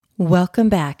Welcome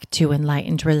back to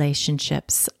Enlightened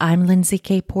Relationships. I'm Lindsay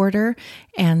K. Porter,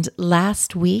 and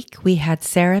last week we had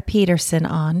Sarah Peterson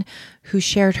on, who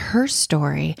shared her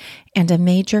story and a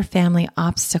major family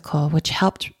obstacle which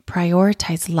helped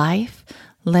prioritize life,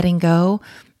 letting go,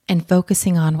 and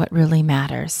focusing on what really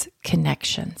matters,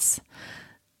 connections.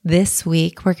 This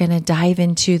week, we're going to dive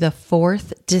into the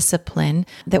fourth discipline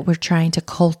that we're trying to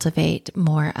cultivate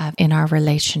more of in our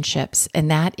relationships,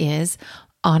 and that is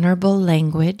honorable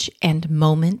language and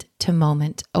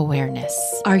moment-to-moment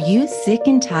awareness. Are you sick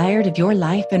and tired of your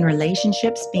life and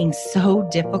relationships being so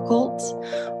difficult,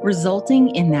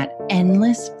 resulting in that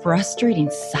endless,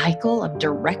 frustrating cycle of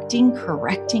directing,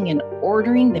 correcting, and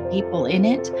ordering the people in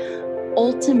it,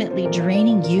 ultimately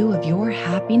draining you of your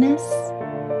happiness?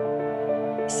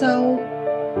 So,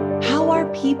 how are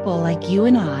people like you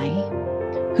and I,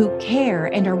 who care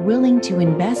and are willing to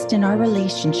invest in our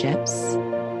relationships,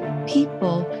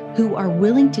 people who are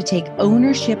willing to take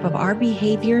ownership of our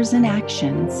behaviors and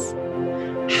actions,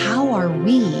 how are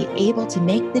we able to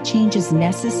make the changes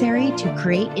necessary to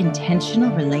create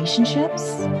intentional relationships?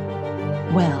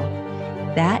 Well,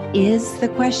 that is the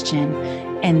question,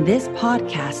 and this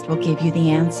podcast will give you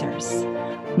the answers.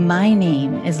 My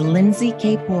name is Lindsay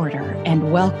K. Porter,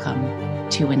 and welcome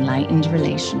to Enlightened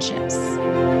Relationships.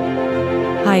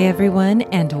 Hi, everyone,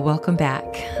 and welcome back.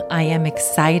 I am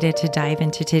excited to dive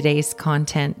into today's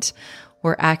content.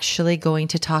 We're actually going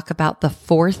to talk about the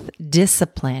fourth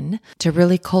discipline to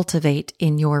really cultivate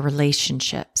in your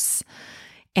relationships.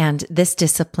 And this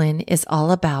discipline is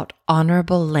all about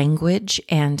honorable language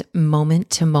and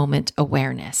moment-to-moment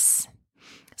awareness.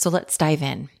 So let's dive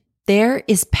in. There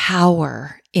is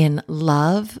power in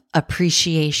love,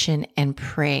 appreciation, and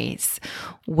praise,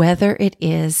 whether it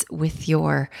is with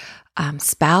your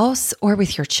spouse or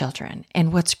with your children.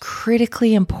 And what's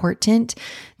critically important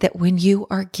that when you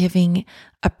are giving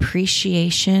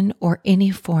appreciation or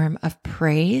any form of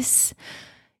praise,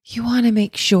 you want to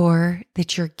make sure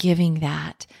that you're giving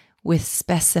that with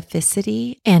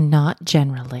specificity and not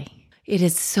generally. It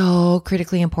is so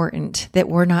critically important that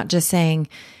we're not just saying,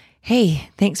 hey,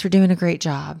 thanks for doing a great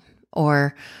job,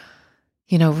 or,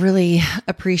 really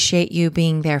appreciate you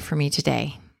being there for me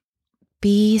today.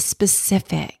 Be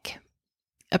specific.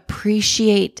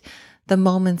 Appreciate the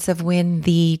moments of when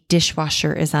the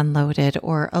dishwasher is unloaded,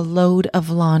 or a load of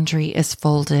laundry is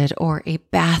folded, or a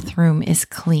bathroom is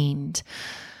cleaned.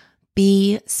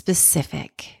 Be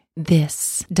specific.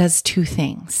 This does two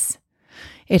things.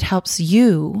 It helps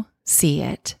you see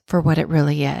it for what it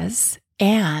really is,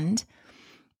 and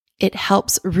it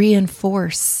helps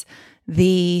reinforce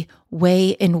the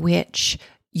way in which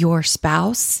your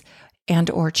spouse and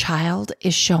or child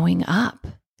is showing up.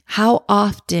 How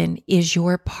often is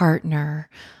your partner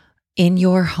in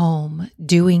your home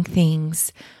doing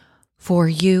things for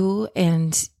you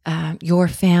and your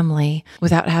family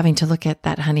without having to look at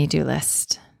that honey-do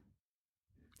list?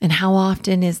 And how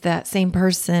often is that same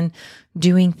person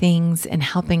doing things and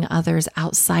helping others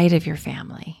outside of your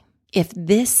family? If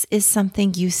this is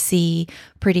something you see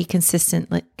pretty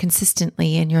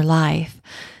consistently in your life,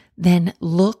 then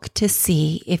look to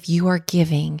see if you are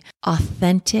giving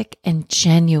authentic and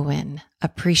genuine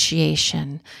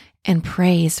appreciation and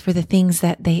praise for the things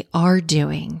that they are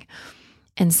doing.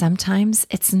 And sometimes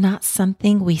it's not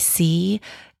something we see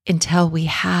until we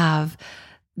have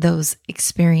those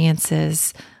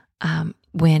experiences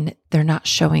when they're not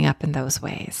showing up in those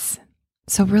ways.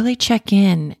 So really check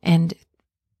in and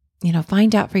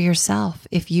find out for yourself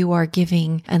if you are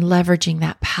giving and leveraging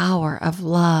that power of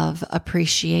love,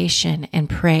 appreciation, and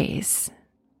praise.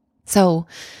 So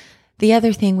the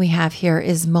other thing we have here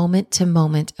is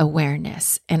moment-to-moment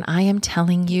awareness. And I am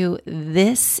telling you,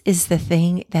 this is the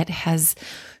thing that has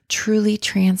truly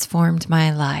transformed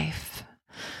my life.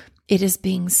 It is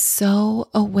being so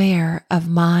aware of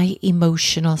my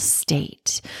emotional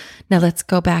state. Now let's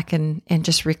go back and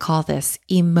just recall this.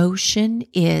 Emotion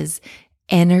is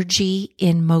energy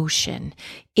in motion.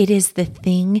 It is the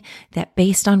thing that,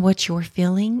 based on what you're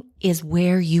feeling, is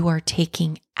where you are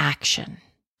taking action.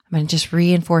 I'm going to just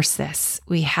reinforce this.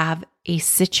 We have a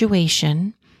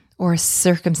situation or a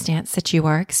circumstance that you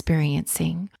are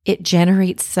experiencing. It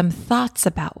generates some thoughts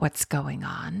about what's going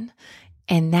on,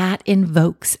 and that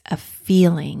invokes a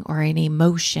feeling or an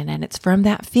emotion. And it's from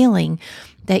that feeling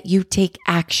that you take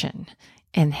action.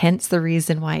 And hence the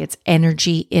reason why it's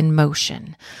energy in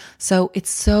motion. So it's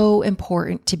so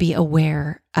important to be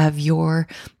aware of your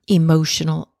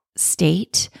emotional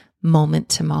state moment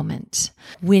to moment.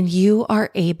 When you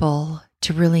are able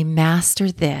to really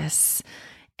master this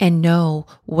and know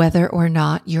whether or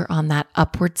not you're on that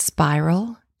upward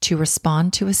spiral to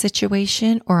respond to a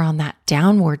situation or on that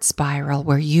downward spiral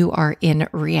where you are in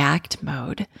react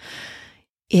mode,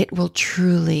 it will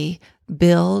truly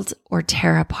build or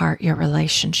tear apart your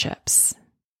relationships.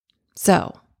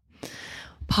 So,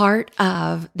 part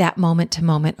of that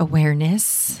moment-to-moment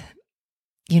awareness,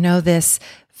 this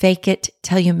fake it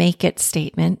till you make it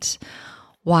statement,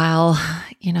 while,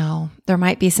 there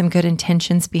might be some good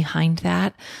intentions behind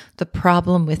that, the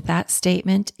problem with that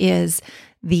statement is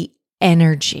the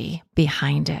energy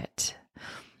behind it.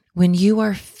 When you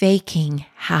are faking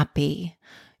happy,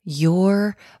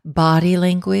 your body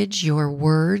language, your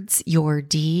words, your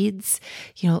deeds,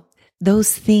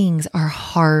 those things are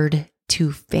hard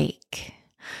to fake.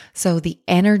 So the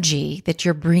energy that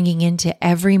you're bringing into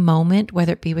every moment,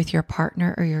 whether it be with your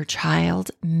partner or your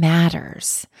child,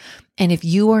 matters. And if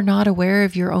you are not aware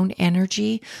of your own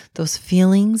energy, those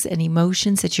feelings and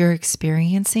emotions that you're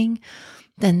experiencing,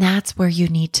 then that's where you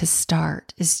need to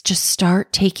start, is just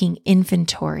start taking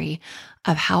inventory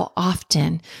of how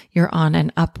often you're on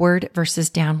an upward versus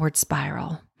downward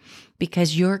spiral,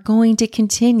 because you're going to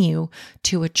continue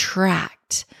to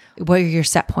attract what your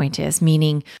set point is,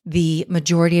 meaning the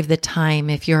majority of the time,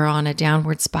 if you're on a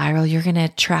downward spiral, you're going to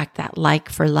attract that like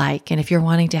for like. And if you're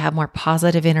wanting to have more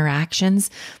positive interactions,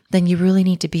 then you really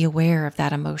need to be aware of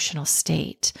that emotional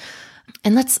state.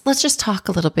 And let's just talk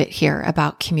a little bit here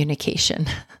about communication.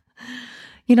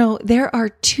 There are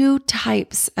two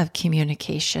types of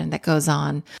communication that goes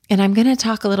on, and I'm going to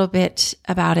talk a little bit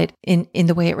about it in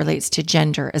the way it relates to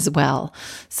gender as well.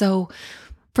 So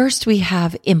first, we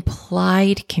have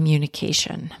implied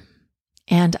communication.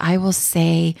 And I will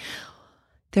say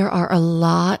there are a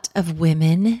lot of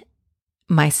women,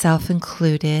 myself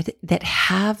included, that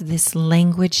have this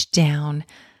language down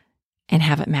and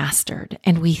have it mastered.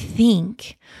 And we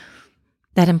think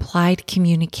that implied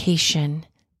communication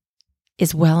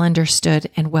is well understood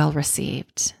and well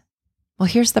received. Well,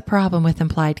 here's the problem with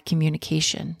implied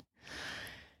communication.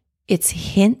 It's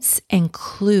hints and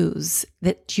clues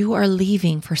that you are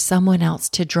leaving for someone else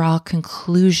to draw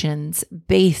conclusions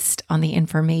based on the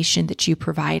information that you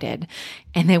provided.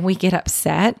 And then we get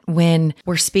upset when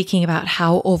we're speaking about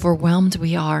how overwhelmed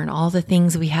we are and all the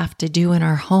things we have to do in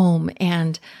our home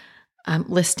and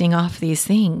listing off these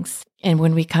things. And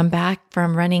when we come back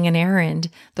from running an errand,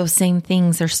 those same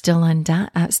things are still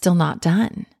not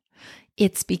done.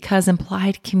 It's because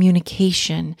implied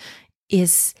communication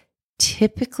is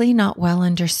typically not well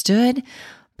understood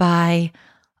by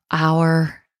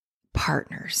our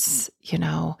partners.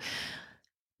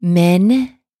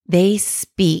 Men, they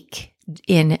speak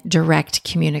in direct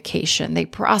communication. They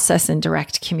process in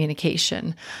direct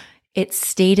communication. It's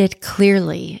stated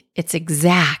clearly. It's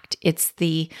exact. It's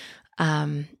the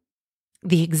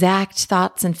exact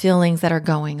thoughts and feelings that are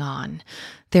going on.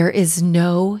 There is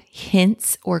no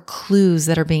hints or clues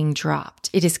that are being dropped.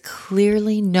 It is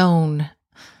clearly known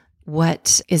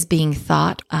what is being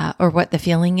thought or what the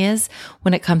feeling is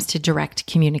when it comes to direct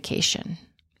communication.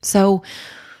 So,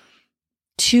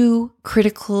 two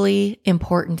critically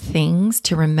important things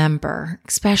to remember,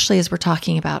 especially as we're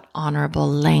talking about honorable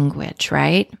language,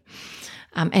 right?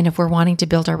 And if we're wanting to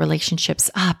build our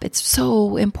relationships up, it's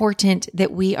so important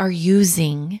that we are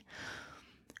using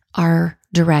our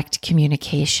direct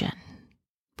communication.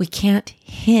 We can't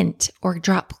hint or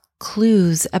drop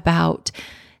clues about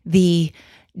the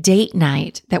date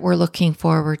night that we're looking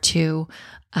forward to,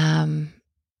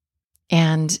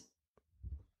 and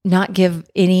not give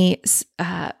anything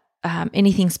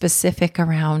specific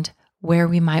around where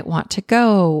we might want to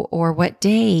go or what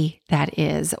day that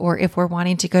is, or if we're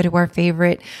wanting to go to our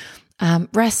favorite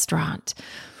restaurant.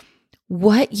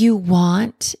 What you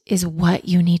want is what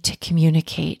you need to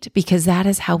communicate, because that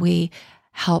is how we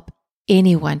help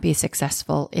anyone be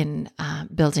successful in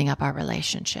building up our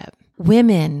relationship.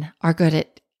 Women are good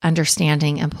at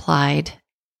understanding implied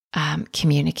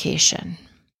communication.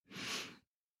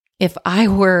 If I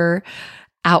were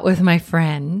out with my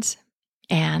friend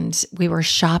and we were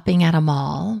shopping at a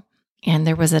mall and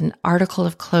there was an article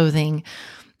of clothing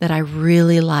that I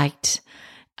really liked,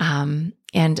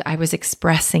 and I was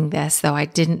expressing this, though I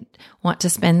didn't want to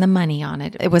spend the money on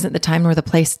it. It wasn't the time nor the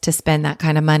place to spend that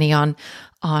kind of money on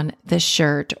the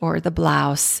shirt or the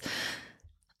blouse.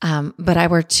 But I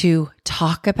were to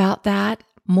talk about that,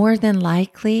 more than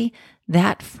likely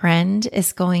that friend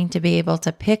is going to be able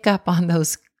to pick up on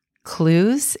those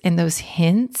clues and those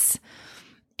hints.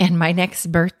 And my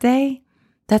next birthday,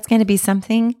 that's going to be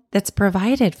something that's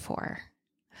provided for.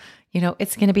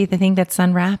 It's going to be the thing that's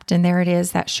unwrapped, and there it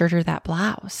is, that shirt or that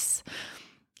blouse.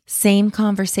 Same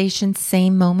conversation,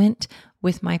 same moment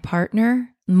with my partner.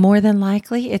 More than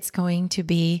likely, it's going to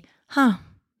be,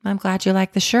 I'm glad you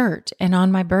like the shirt. And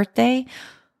on my birthday,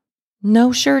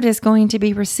 no shirt is going to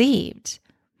be received.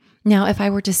 Now, if I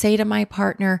were to say to my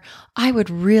partner, I would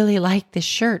really like this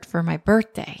shirt for my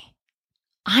birthday,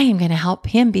 I am going to help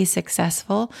him be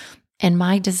successful, and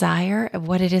my desire of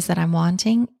what it is that I'm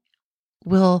wanting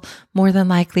will more than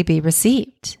likely be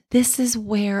received. This is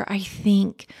where I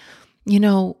think,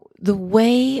 the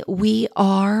way we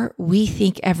are, we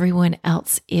think everyone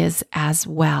else is as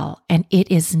well, and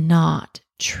it is not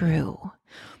true.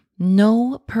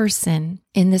 No person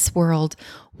in this world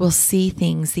will see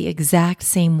things the exact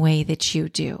same way that you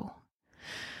do.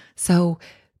 So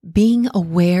being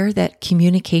aware that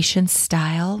communication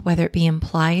style, whether it be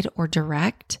implied or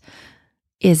direct,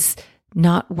 is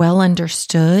not well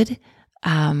understood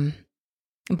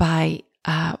by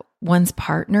one's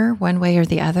partner one way or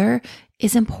the other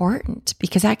is important,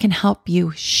 because that can help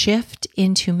you shift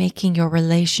into making your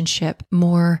relationship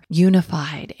more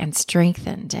unified and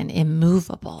strengthened and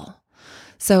immovable.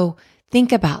 So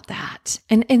think about that.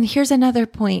 And here's another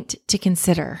point to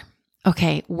consider.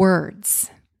 Okay,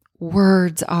 words.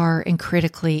 Words are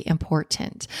critically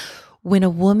important. When a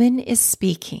woman is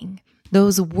speaking,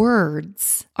 those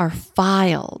words are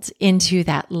filed into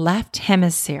that left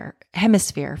hemisphere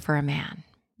for a man.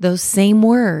 Those same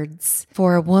words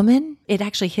for a woman, it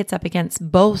actually hits up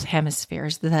against both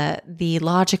hemispheres, the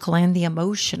logical and the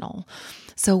emotional.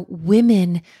 So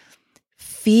women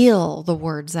feel the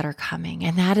words that are coming.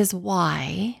 And that is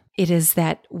why it is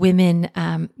that women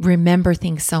remember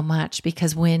things so much,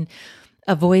 because when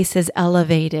a voice is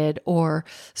elevated or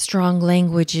strong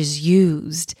language is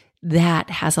used,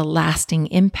 that has a lasting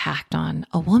impact on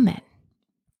a woman.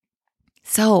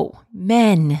 So,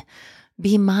 men,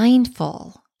 be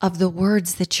mindful of the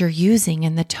words that you're using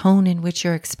and the tone in which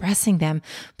you're expressing them,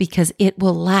 because it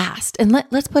will last. And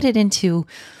let's put it into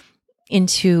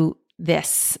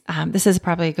this. This is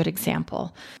probably a good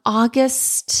example.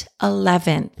 August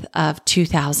 11th of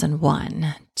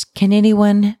 2001. Can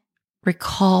anyone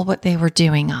recall what they were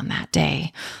doing on that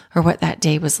day or what that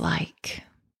day was like?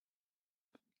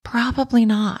 Probably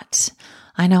not.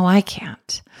 I know I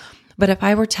can't. But if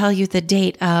I were to tell you the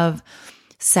date of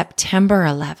September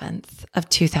 11th of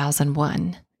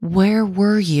 2001, where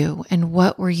were you and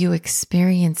what were you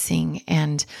experiencing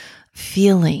and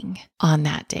feeling on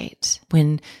that date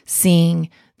when seeing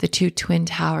the two Twin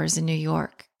Towers in New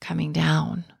York coming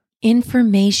down?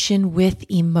 Information with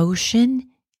emotion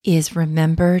is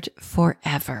remembered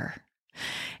forever.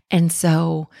 And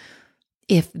so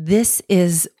if this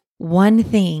is one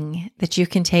thing that you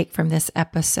can take from this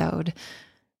episode,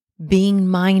 being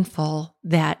mindful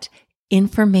that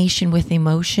information with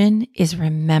emotion is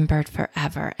remembered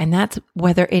forever. And that's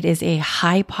whether it is a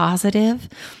high positive,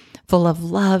 full of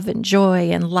love and joy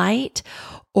and light,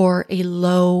 or a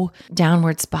low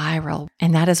downward spiral.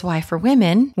 And that is why for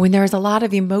women, when there's a lot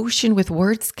of emotion with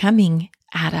words coming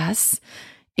at us,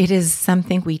 it is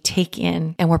something we take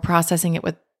in and we're processing it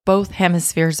with both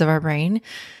hemispheres of our brain,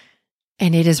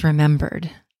 and it is remembered.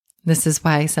 This is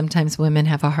why sometimes women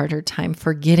have a harder time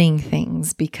forgetting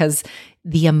things, because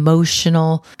the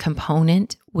emotional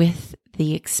component with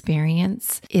the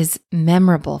experience is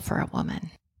memorable for a woman.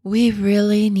 We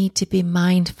really need to be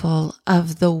mindful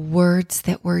of the words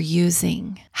that we're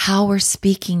using, how we're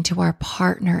speaking to our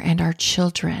partner and our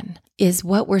children. Is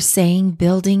what we're saying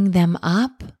building them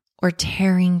up or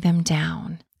tearing them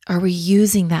down? Are we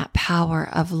using that power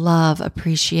of love,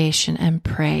 appreciation, and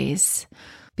praise?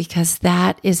 Because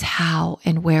that is how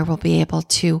and where we'll be able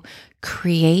to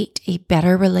create a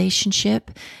better relationship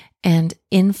and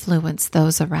influence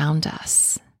those around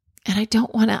us. And I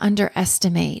don't want to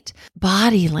underestimate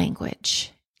body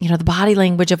language. The body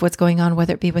language of what's going on,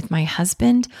 whether it be with my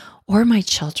husband or my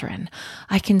children.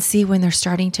 I can see when they're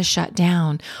starting to shut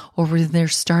down or when they're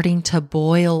starting to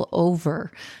boil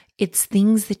over. It's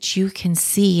things that you can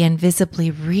see and visibly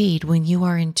read when you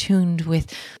are in tune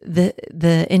with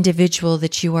the individual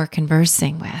that you are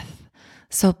conversing with.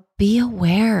 So be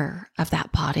aware of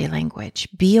that body language.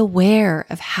 Be aware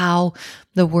of how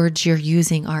the words you're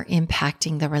using are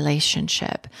impacting the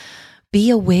relationship. Be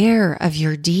aware of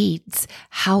your deeds,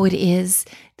 how it is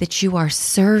that you are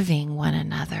serving one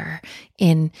another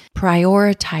in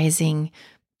prioritizing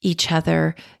each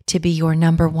other to be your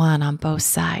number one on both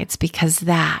sides, because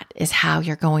that is how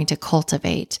you're going to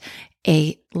cultivate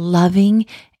a loving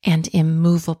and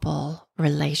immovable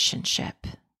relationship.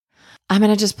 I'm going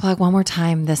to just plug one more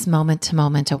time this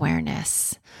moment-to-moment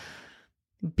awareness.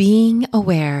 Being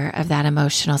aware of that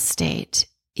emotional state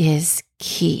is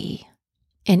key.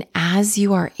 And as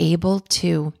you are able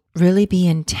to really be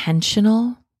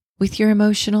intentional with your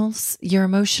emotional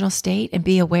state and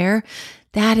be aware,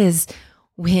 that is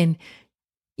when,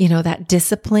 that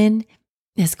discipline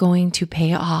is going to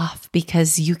pay off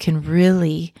because you can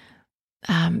really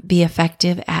be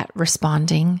effective at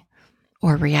responding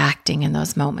or reacting in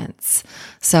those moments.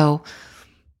 So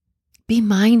be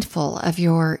mindful of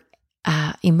your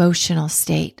emotional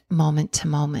state moment to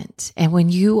moment. And when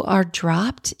you are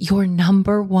dropped, your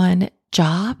number one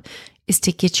job is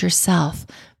to get yourself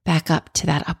back up to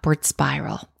that upward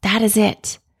spiral. That is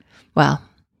it. Well,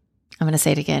 I'm going to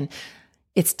say it again.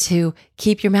 It's to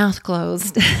keep your mouth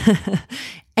closed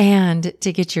and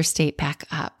to get your state back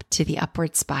up to the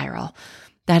upward spiral.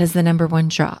 That is the number one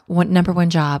job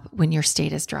when your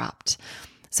state is dropped.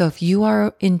 So if you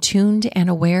are in tuned and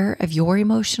aware of your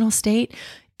emotional state,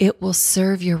 it will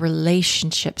serve your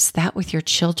relationships, that with your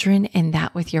children and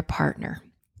that with your partner.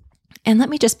 And let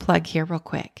me just plug here real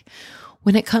quick.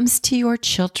 When it comes to your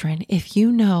children, if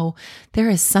you know there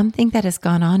is something that has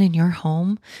gone on in your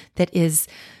home that is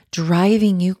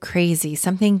driving you crazy,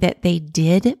 something that they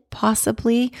did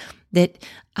possibly that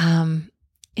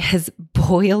has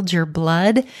boiled your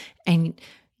blood and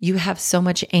you have so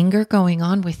much anger going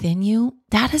on within you,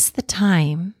 that is the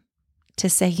time to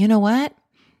say, you know what?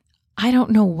 I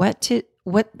don't know what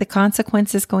the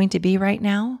consequence is going to be right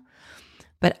now,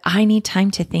 but I need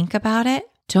time to think about it.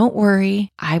 Don't worry.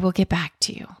 I will get back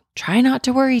to you. Try not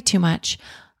to worry too much.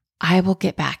 I will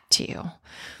get back to you.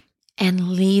 And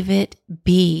leave it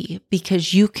be,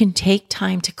 because you can take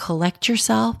time to collect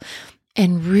yourself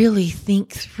and really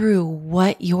think through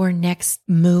what your next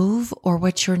move or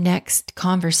what your next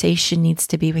conversation needs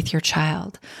to be with your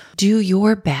child. Do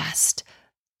your best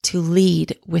to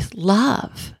lead with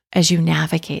love as you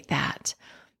navigate that.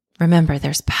 Remember,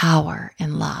 there's power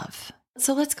in love.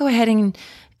 So let's go ahead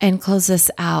and close this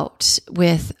out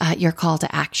with your call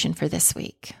to action for this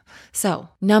week. So,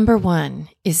 number one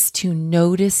is to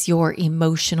notice your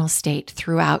emotional state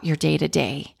throughout your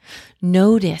day-to-day.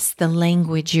 Notice the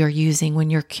language you're using when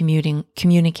you're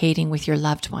communicating with your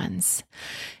loved ones.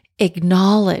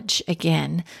 Acknowledge,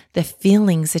 again, the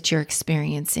feelings that you're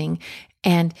experiencing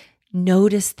and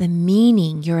notice the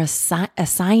meaning you're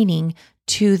assigning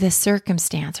to the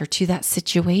circumstance or to that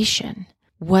situation.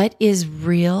 What is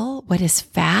real? What is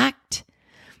fact?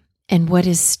 And what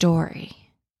is story?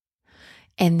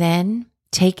 And then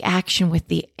take action with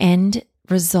the end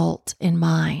result in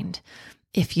mind.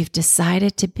 If you've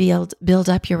decided to build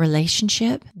up your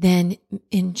relationship, then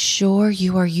ensure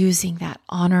you are using that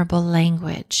honorable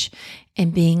language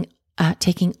and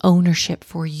taking ownership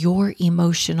for your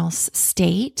emotional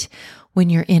state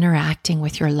when you're interacting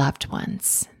with your loved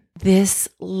ones. This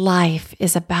life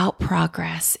is about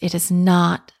progress. It is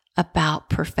not about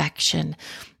perfection.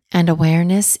 And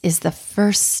awareness is the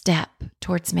first step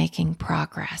towards making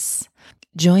progress.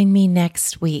 Join me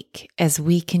next week as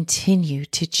we continue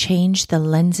to change the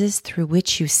lenses through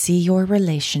which you see your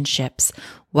relationships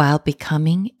while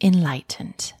becoming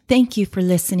enlightened. Thank you for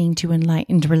listening to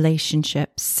Enlightened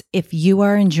Relationships. If you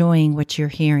are enjoying what you're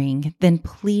hearing, then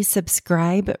please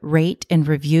subscribe, rate, and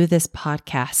review this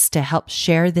podcast to help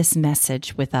share this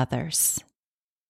message with others.